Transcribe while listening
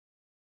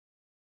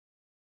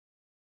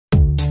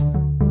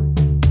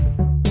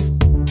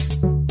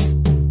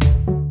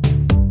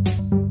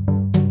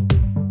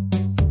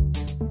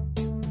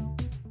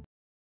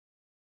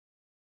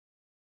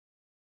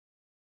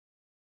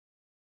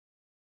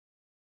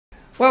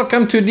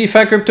Welcome to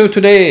DeFi Crypto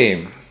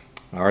today.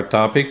 Our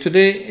topic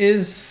today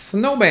is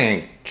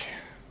Snowbank,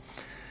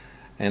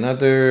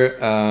 another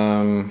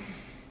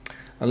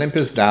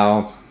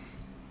OlympusDAO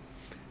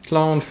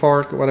clone,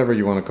 fork, whatever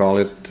you want to call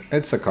it.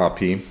 It's a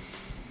copy.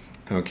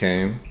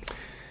 Okay,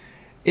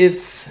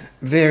 it's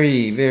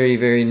very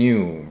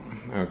new.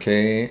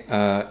 Okay,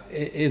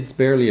 it's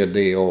barely a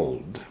day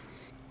old.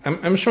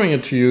 I'm showing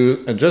it to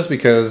you just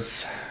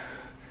because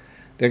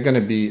there are going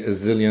to be a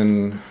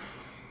zillion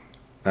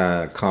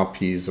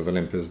copies of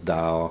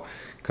OlympusDAO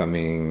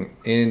coming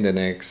in the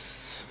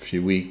next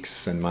few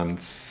weeks and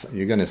months.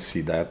 You're going to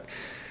see that.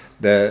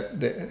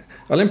 The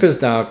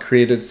OlympusDAO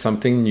created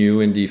something new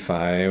in DeFi,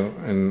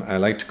 and I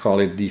like to call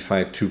it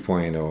DeFi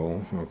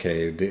 2.0.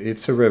 Okay,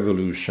 it's a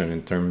revolution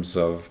in terms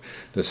of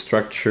the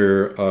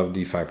structure of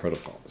DeFi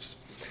protocols.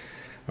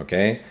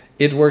 Okay,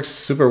 it works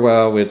super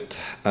well with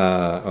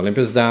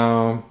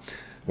OlympusDAO,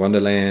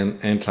 Wonderland,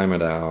 and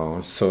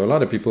ClimateDAO. So a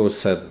lot of people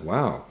said,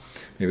 wow,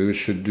 maybe we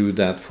should do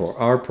that for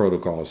our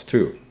protocols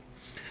too.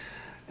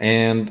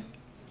 And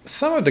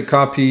some of the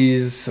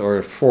copies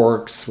or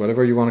forks,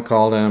 whatever you want to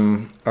call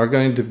them, are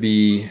going to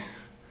be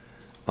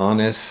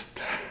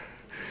honest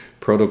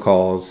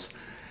protocols,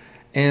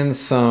 and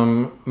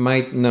some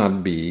might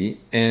not be,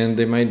 and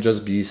they might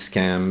just be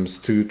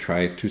scams to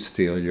try to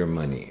steal your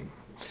money.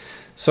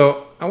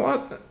 So I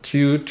want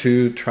you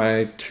to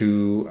try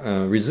to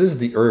resist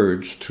the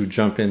urge to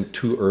jump in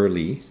too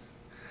early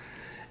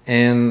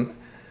and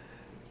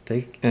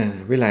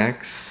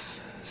relax,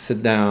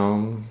 sit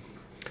down,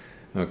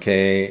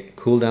 okay,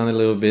 cool down a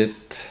little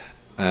bit,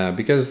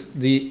 because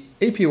the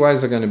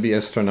APYs are going to be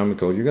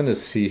astronomical. You're going to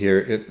see here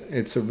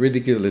it's a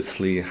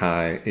ridiculously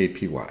high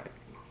APY,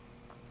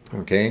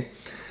 okay,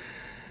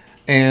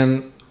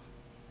 and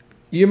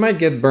you might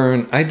get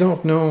burned. I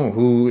don't know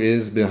who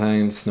is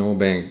behind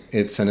Snowbank.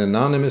 It's an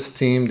anonymous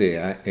team. They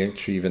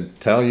actually even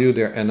tell you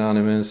they're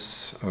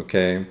anonymous,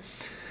 okay,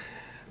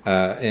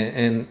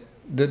 and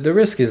the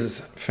risk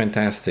is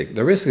fantastic.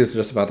 The risk is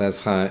just about as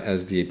high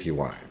as the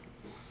APY.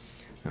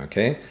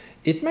 Okay,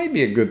 it might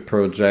be a good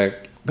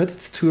project, but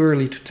it's too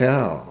early to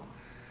tell.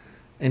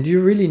 And do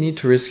you really need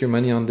to risk your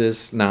money on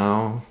this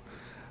now?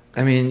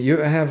 I mean, you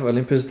have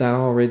OlympusDAO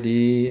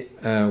already,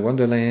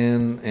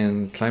 Wonderland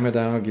and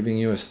ClimateDAO giving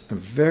you a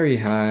very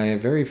high,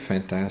 very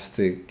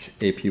fantastic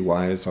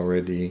APYs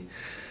already.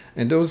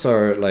 And those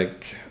are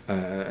like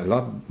a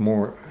lot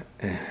more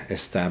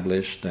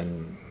established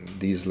than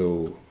these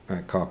low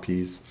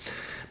copies.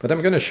 But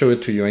I'm going to show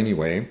it to you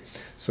anyway,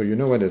 so you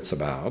know what it's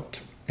about,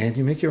 and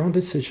you make your own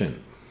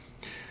decision.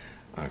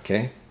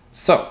 Okay,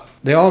 so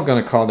they're all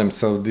going to call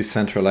themselves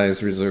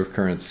decentralized reserve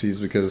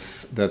currencies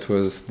because that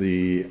was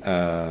the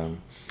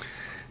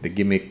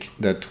gimmick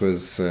that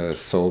was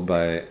sold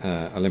by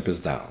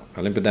OlympusDAO.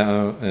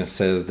 OlympusDAO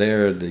says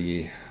they're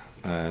the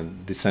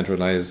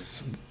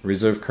decentralized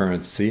reserve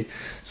currency,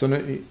 so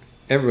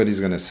everybody's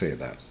going to say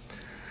that.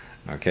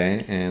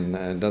 Okay, and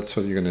that's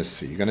what you're going to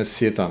see. You're going to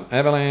see it on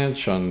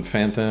Avalanche, on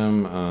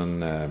Phantom,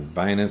 on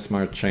Binance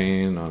Smart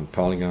Chain, on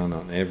Polygon,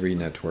 on every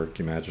network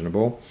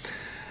imaginable.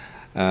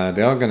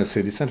 They're all going to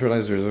say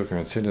decentralized reserve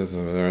currency,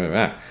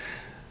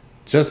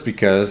 just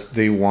because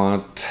they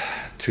want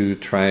to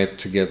try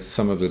to get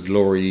some of the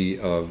glory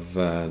of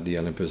the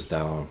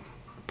OlympusDAO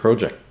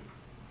project.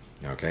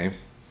 Okay,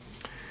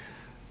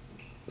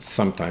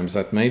 sometimes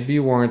that may be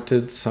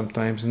warranted,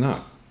 sometimes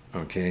not.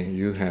 Okay,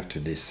 you have to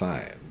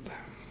decide.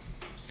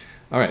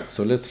 All right,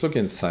 so let's look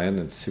inside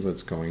and see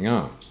what's going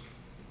on.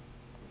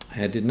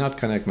 I did not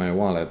connect my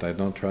wallet. I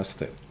don't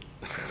trust it.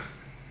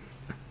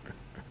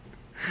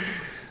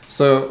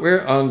 So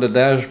we're on the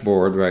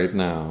dashboard right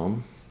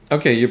now.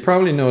 Okay, you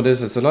probably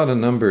noticed there's a lot of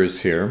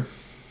numbers here.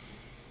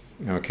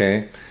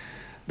 Okay,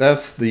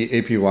 that's the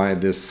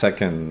APY this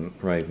second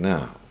right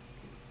now.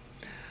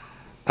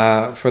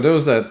 For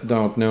those that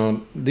don't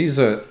know, these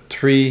are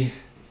 3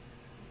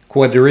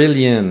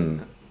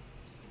 quadrillion,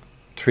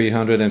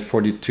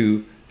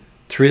 342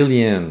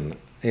 trillion,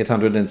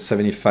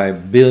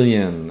 875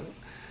 billion,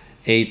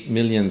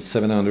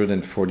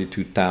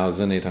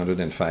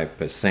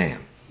 8,742,805%.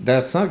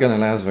 That's not going to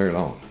last very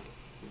long.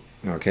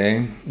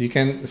 Okay, you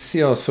can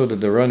see also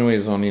that the runway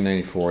is only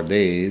 94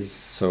 days,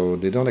 so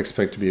they don't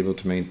expect to be able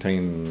to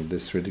maintain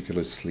this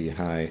ridiculously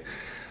high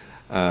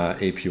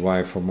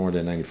APY for more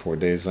than 94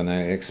 days, and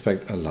I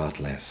expect a lot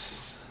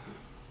less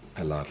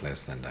than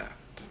that.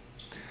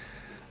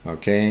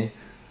 Okay.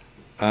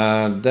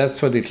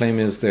 That's what they claim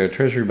is their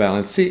treasury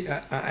balance. See,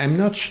 I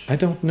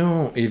don't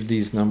know if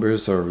these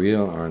numbers are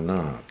real or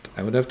not.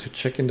 I would have to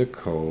check in the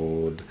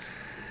code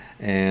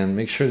and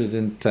make sure they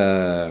didn't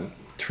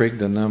trick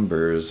the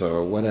numbers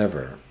or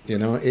whatever. You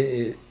know,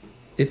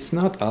 it's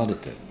not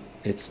audited.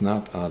 It's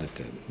not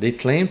audited. They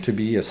claim to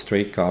be a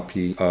straight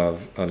copy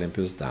of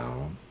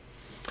OlympusDAO,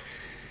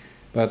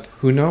 but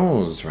who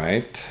knows,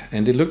 right?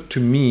 And they look to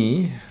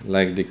me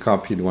like they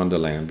copied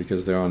Wonderland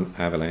because they're on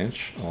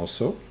Avalanche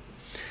also.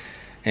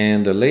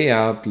 And the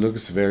layout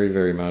looks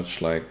very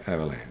much like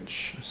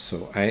Avalanche.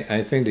 So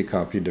I think they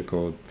copied the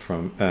code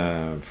from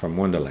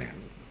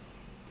Wonderland.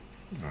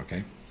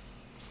 Okay.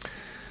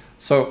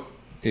 So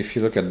if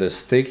you look at the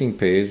staking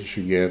page,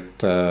 you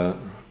get,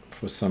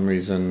 for some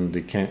reason,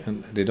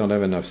 they don't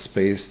have enough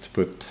space to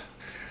put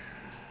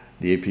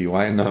the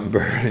APY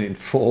number in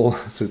full,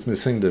 so it's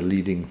missing the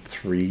leading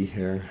 3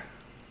 here.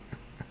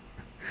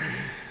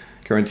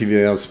 Current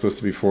TVL is supposed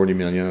to be 40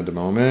 million at the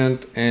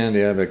moment, and they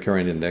have a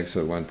current index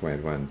of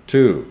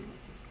 1.12.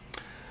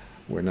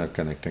 We're not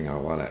connecting our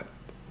wallet.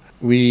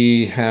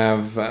 We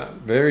have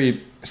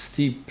very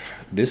steep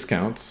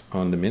discounts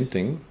on the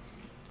minting,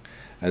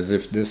 as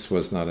if this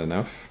was not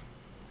enough.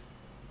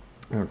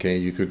 Okay,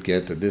 you could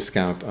get a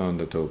discount on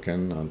the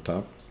token on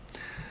top.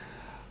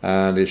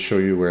 They show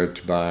you where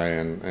to buy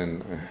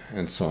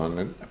and so on.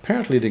 And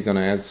apparently they're going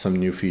to add some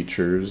new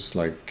features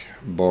like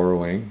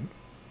borrowing,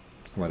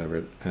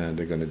 whatever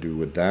they're going to do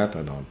with that,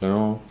 I don't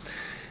know.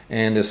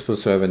 And they're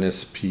supposed to have an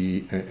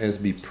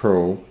SB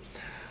Pro.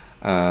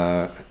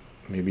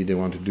 Maybe they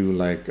want to do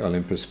like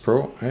Olympus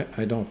Pro.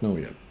 I don't know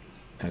yet.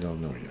 I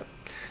don't know yet.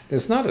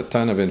 There's not a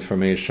ton of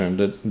information.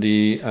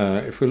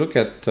 If we look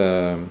at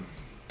the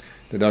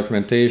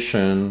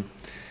documentation,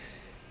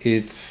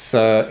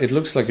 it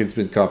looks like it's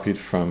been copied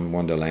from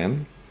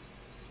Wonderland.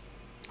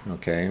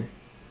 Okay.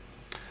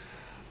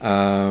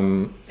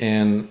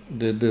 And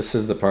this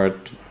is the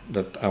part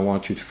that I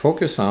want you to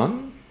focus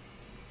on.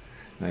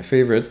 My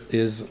favorite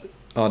is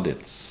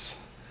audits.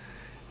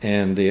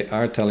 And they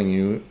are telling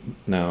you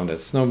now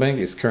that Snowbank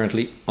is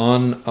currently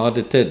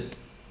unaudited.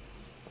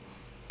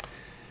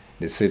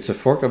 They say it's a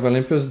fork of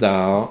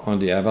OlympusDAO on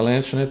the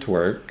Avalanche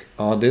network.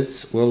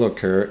 Audits will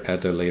occur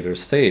at a later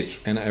stage.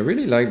 And I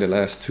really like the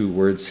last 2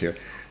 words here.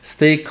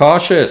 Stay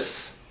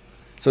cautious.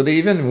 So they're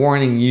even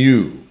warning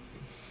you,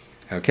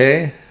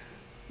 okay,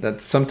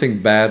 that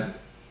something bad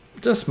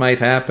just might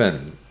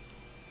happen.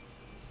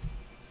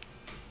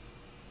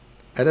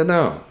 I don't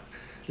know.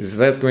 Is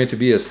that going to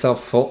be a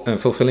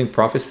self-fulfilling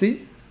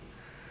prophecy?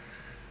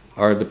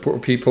 Are the poor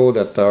people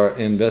that are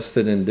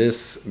invested in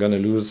this going to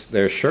lose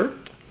their shirt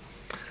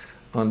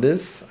on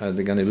this? Are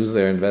they going to lose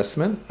their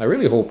investment? I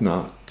really hope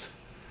not.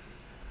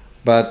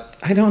 But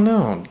I don't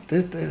know.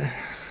 This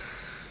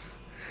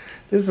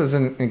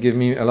doesn't give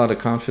me a lot of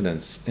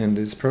confidence in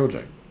this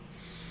project.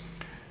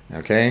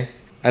 Okay?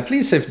 At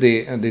least if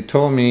they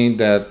told me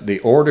that they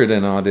ordered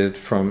an audit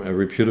from a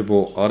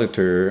reputable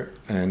auditor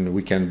and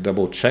we can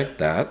double check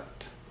that.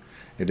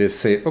 It is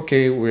say,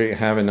 okay, we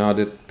have an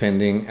audit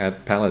pending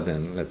at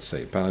Paladin, let's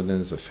say.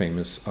 Paladin is a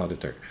famous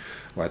auditor,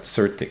 or at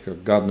Certic, or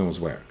God knows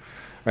where,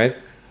 right?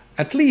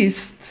 At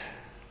least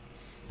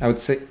I would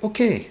say,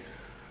 okay,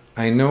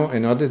 I know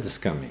an audit is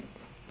coming,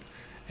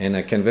 and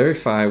I can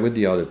verify with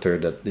the auditor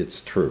that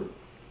it's true.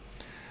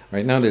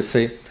 Right now they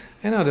say,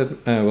 an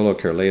audit will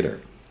occur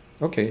later.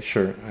 Okay,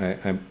 sure,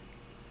 I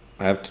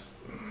have to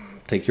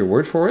take your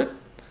word for it.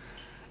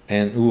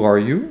 And who are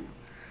you?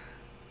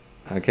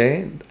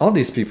 Okay, all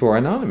these people are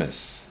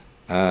anonymous.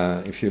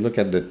 If you look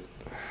at the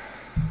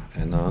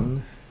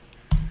anon,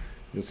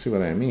 you'll see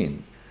what I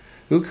mean.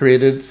 Who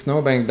created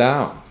Snowbank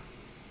DAO?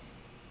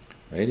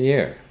 Right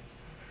here.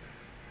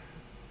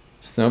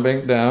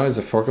 Snowbank DAO is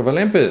a fork of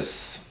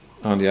Olympus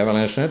on the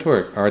Avalanche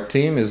network. Our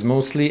team is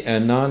mostly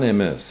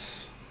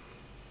anonymous.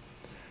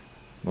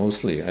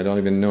 Mostly. I don't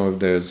even know if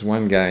there's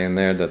one guy in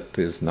there that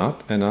is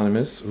not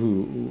anonymous,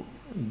 who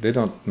they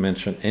don't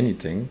mention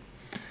anything.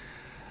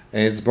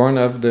 It's born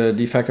of the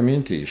DeFi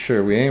community.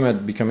 Sure, we aim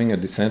at becoming a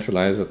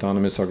decentralized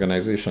autonomous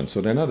organization.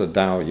 So they're not a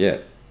DAO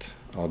yet.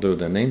 Although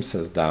the name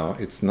says DAO,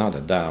 it's not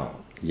a DAO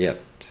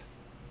yet.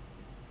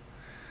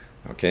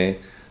 Okay?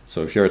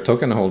 So if you're a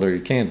token holder,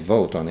 you can't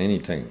vote on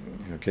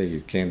anything. Okay?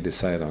 You can't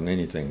decide on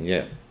anything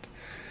yet.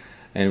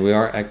 And we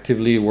are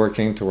actively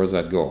working towards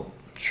that goal.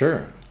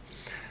 Sure.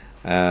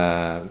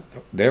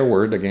 Their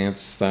word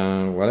against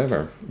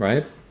whatever,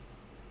 right?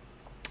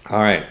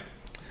 All right.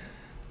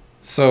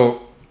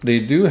 So they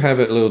do have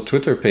a little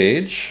Twitter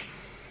page.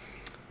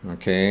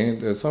 Okay,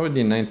 there's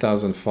already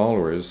 9,000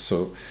 followers.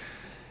 So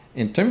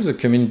in terms of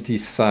community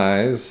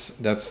size,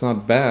 that's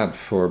not bad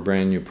for a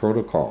brand new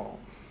protocol.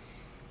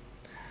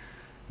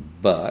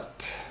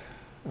 But,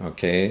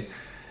 okay,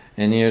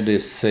 and here they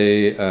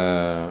say,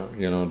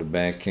 you know, the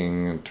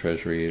banking,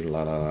 treasury,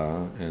 la la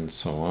la, and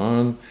so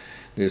on.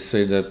 They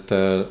say that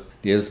the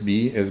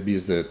SB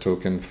is the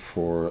token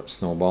for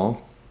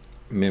Snowball.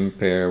 MIM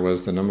pair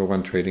was the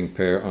 #1 trading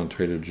pair on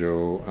Trader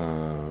Joe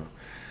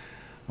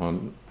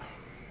on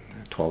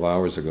 12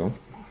 hours ago.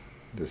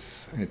 It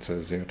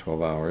says here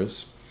 12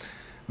 hours.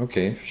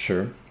 Okay,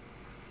 sure.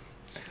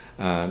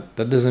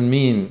 That doesn't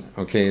mean,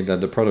 okay,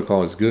 that the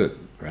protocol is good,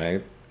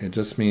 right? It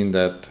just means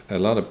that a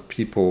lot of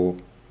people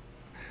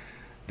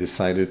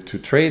decided to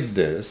trade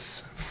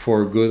this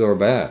for good or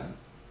bad.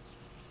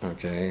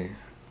 Okay.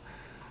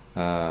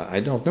 I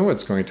don't know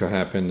what's going to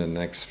happen in the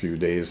next few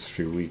days,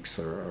 few weeks,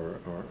 or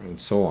and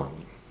so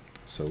on.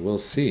 So we'll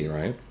see,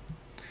 right?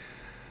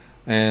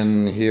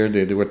 And here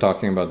they were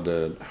talking about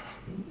the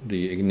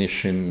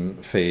ignition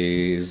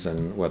phase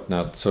and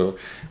whatnot. So,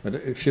 but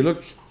if you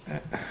look,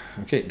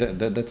 okay,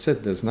 that's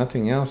it. There's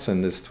nothing else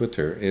in this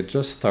Twitter. It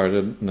just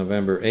started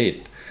November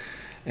 8th.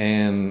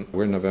 And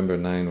we're November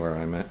 9 where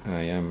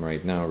I am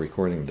right now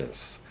recording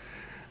this.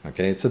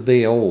 Okay, it's a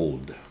day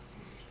old.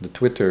 The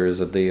Twitter is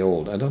a day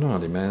old. I don't know how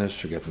they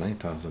managed to get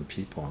 9,000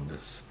 people on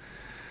this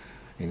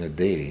in a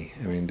day.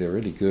 I mean, they're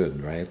really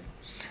good, right,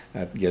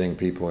 at getting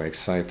people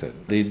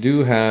excited. They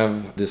do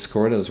have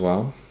Discord as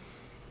well.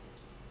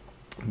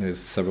 There's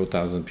several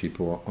thousand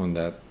people on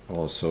that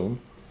also.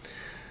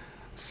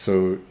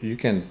 So you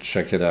can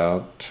check it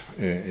out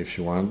if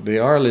you want. They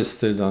are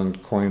listed on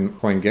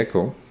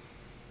Coingecko.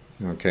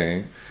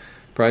 Okay.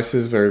 Price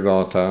is very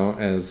volatile,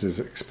 as is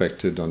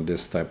expected on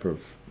this type of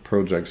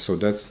project. So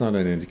that's not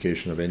an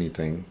indication of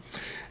anything,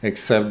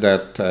 except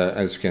that,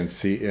 as you can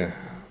see,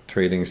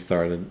 trading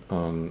started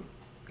on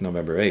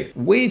November 8th.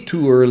 Way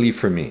too early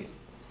for me.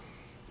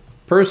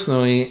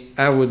 Personally,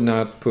 I would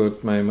not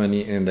put my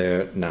money in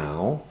there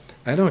now.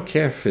 I don't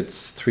care if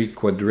it's 3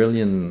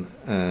 quadrillion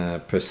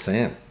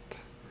percent.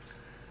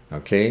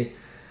 Okay,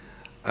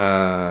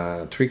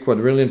 3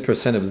 quadrillion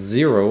percent of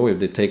zero, if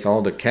they take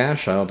all the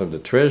cash out of the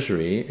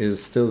treasury,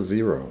 is still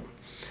zero.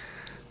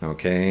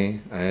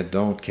 Okay, I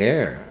don't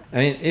care. I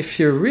mean, if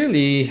you're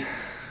really,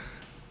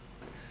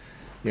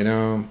 you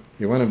know,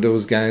 you're one of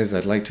those guys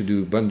that like to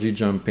do bungee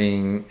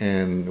jumping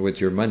and with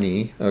your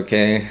money,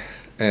 okay,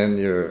 and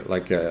you're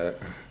like a,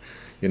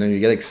 you know, you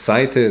get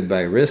excited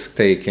by risk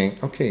taking,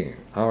 okay,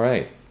 all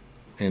right,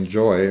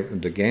 enjoy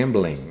the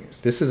gambling.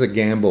 This is a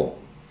gamble,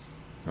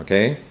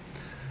 okay?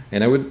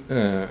 And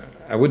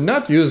I would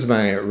not use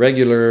my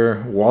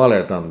regular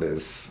wallet on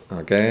this,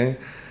 okay?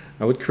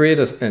 I would create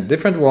a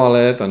different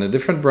wallet on a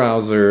different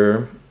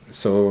browser.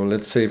 So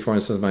let's say, for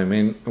instance, my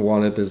main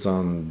wallet is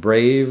on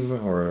Brave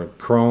or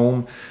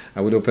Chrome. I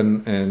would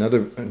open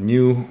another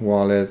new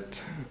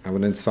wallet. I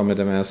would install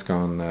MetaMask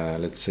on,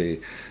 let's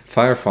say,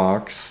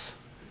 Firefox,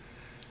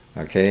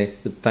 okay?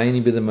 With a tiny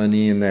bit of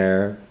money in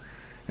there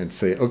and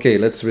say, okay,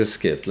 let's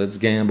risk it. Let's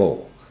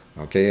gamble.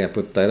 Okay, I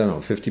put, I don't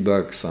know, 50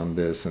 bucks on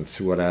this and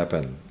see what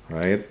happened,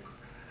 right?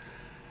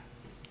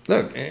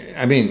 Look,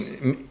 I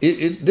mean,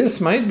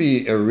 this might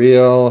be a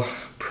real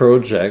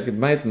project. It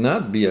might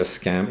not be a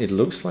scam. It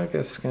looks like a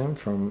scam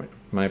from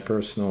my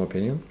personal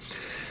opinion,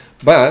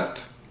 but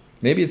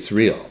maybe it's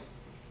real,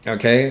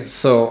 okay?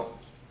 So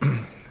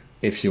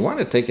if you want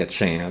to take a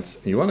chance,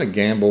 you want to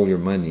gamble your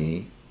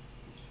money,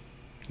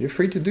 you're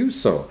free to do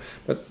so.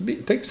 But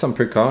take some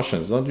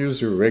precautions. Don't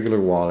use your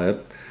regular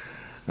wallet.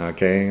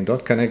 Okay,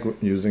 don't connect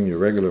using your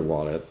regular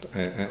wallet.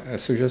 I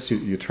suggest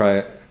you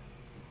try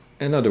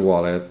another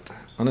wallet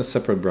on a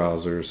separate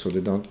browser so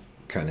they don't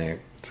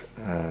connect,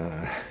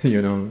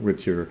 you know,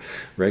 with your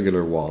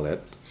regular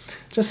wallet.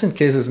 Just in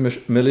case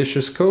there's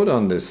malicious code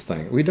on this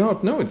thing. We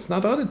don't know. It's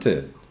not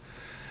audited.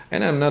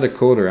 And I'm not a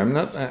coder.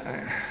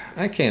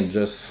 I can't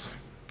just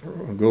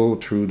go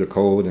through the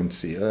code and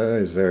see,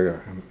 is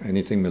there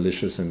anything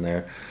malicious in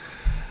there?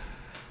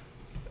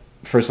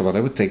 First of all, it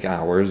would take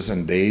hours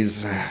and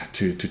days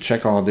to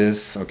check all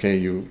this. Okay,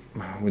 you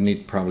would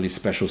need probably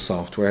special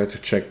software to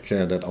check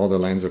that all the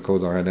lines of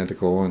code are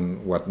identical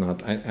and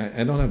whatnot.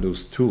 I don't have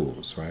those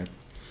tools, right?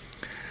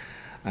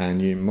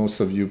 And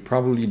most of you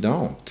probably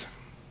don't.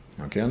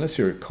 Okay, unless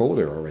you're a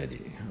coder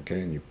already.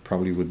 Okay, and you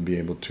probably would be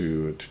able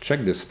to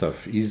check this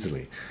stuff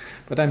easily.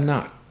 But I'm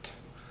not.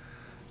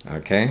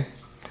 Okay,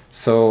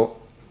 so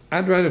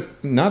I'd rather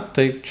not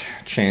take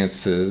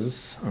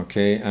chances,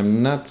 okay?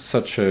 I'm not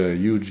such a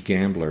huge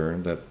gambler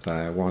that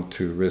I want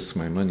to risk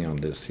my money on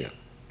this yet.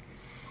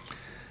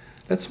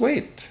 Let's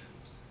wait.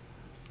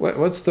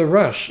 What's the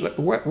rush?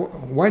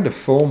 Why the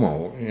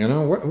FOMO? You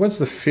know, what's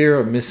the fear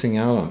of missing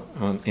out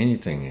on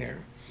anything here?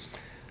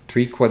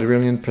 3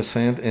 quadrillion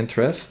percent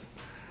interest?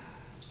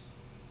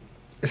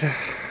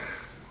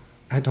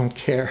 I don't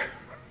care.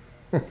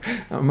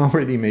 I'm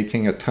already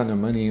making a ton of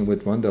money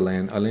with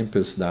Wonderland,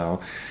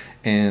 OlympusDAO,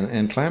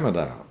 and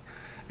ClimateDAO,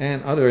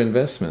 and other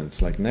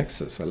investments like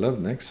Nexus. I love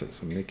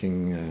Nexus. I'm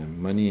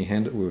making money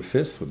hand over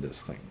fist with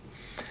this thing.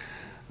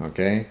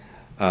 Okay,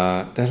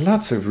 there are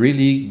lots of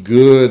really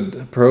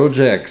good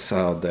projects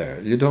out there.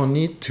 You don't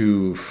need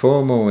to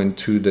FOMO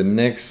into the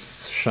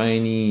next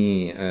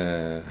shiny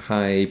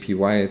high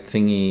APY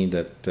thingy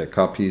that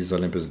copies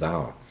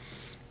OlympusDAO.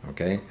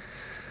 Okay,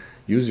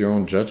 use your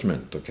own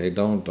judgment. Okay,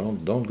 don't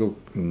go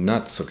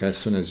nuts. Okay, as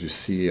soon as you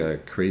see a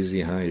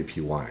crazy high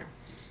APY.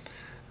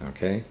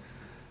 Okay,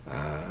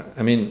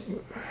 I mean,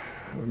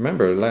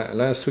 remember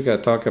last week I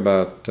talked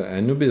about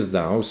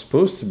inducement,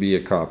 supposed to be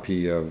a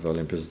copy of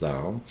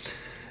OlympusDAO,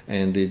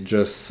 and they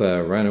just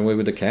ran away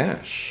with the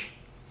cash.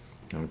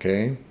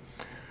 Okay,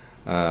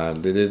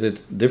 they did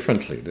it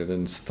differently. They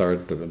didn't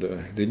start.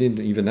 They didn't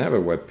even have a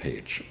web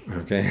page.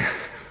 Okay,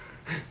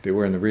 they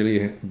were in a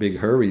really big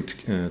hurry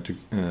to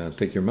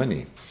take your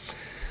money.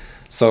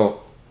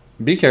 So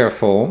be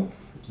careful.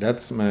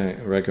 That's my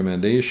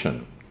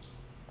recommendation.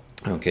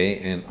 Okay,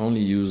 and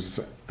only use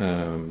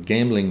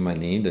gambling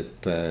money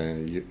that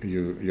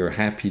you're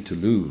happy to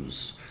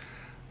lose.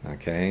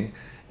 Okay,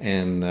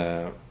 and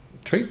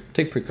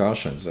take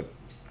precautions.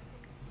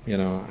 You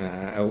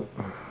know,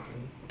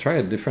 try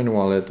a different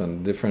wallet on a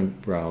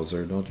different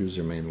browser. Don't use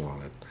your main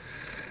wallet.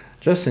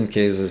 Just in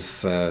case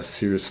it's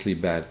seriously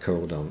bad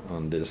code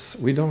on this.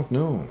 We don't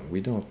know. We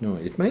don't know.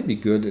 It might be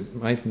good. It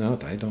might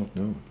not. I don't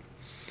know.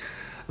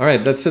 All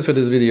right, that's it for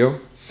this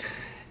video.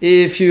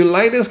 If you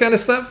like this kind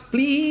of stuff,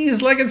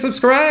 please like and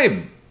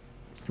subscribe.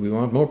 We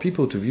want more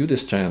people to view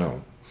this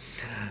channel.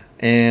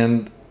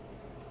 And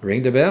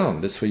ring the bell.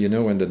 This way you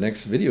know when the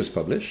next video is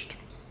published.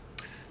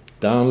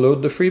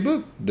 Download the free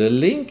book. The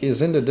link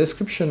is in the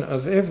description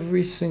of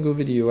every single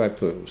video I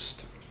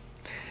post.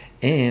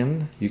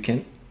 And you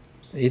can,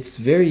 it's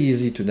very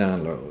easy to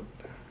download.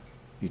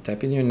 You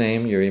type in your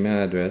name, your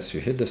email address, you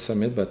hit the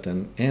submit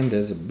button, and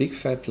there's a big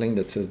fat link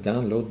that says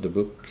download the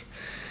book.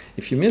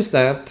 If you miss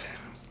that,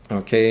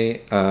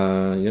 okay,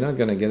 you're not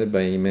going to get it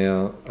by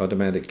email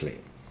automatically.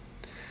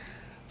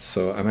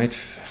 So I might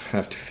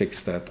have to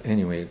fix that.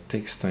 Anyway, it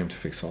takes time to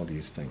fix all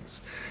these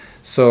things.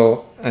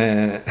 So,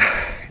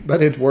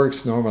 but it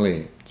works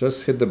normally.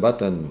 Just hit the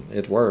button.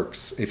 It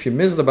works. If you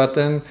miss the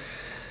button,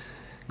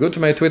 go to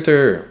my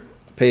Twitter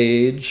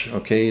page.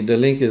 Okay, the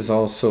link is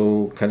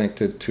also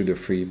connected to the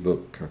free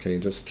book. Okay,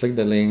 just click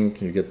the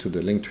link. You get to the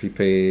Linktree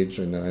page,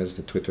 and there's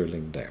the Twitter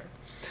link there.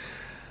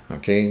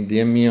 Okay,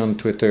 DM me on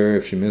Twitter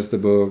if you missed the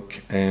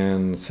book,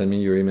 and send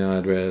me your email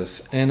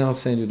address, and I'll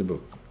send you the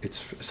book.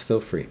 It's still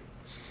free.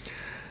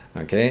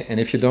 Okay, and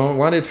if you don't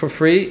want it for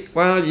free,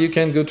 well, you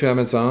can go to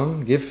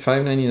Amazon, give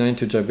 $5.99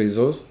 to Jeff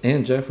Bezos,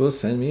 and Jeff will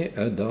send me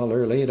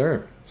 $1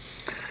 later.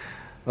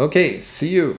 Okay, see you.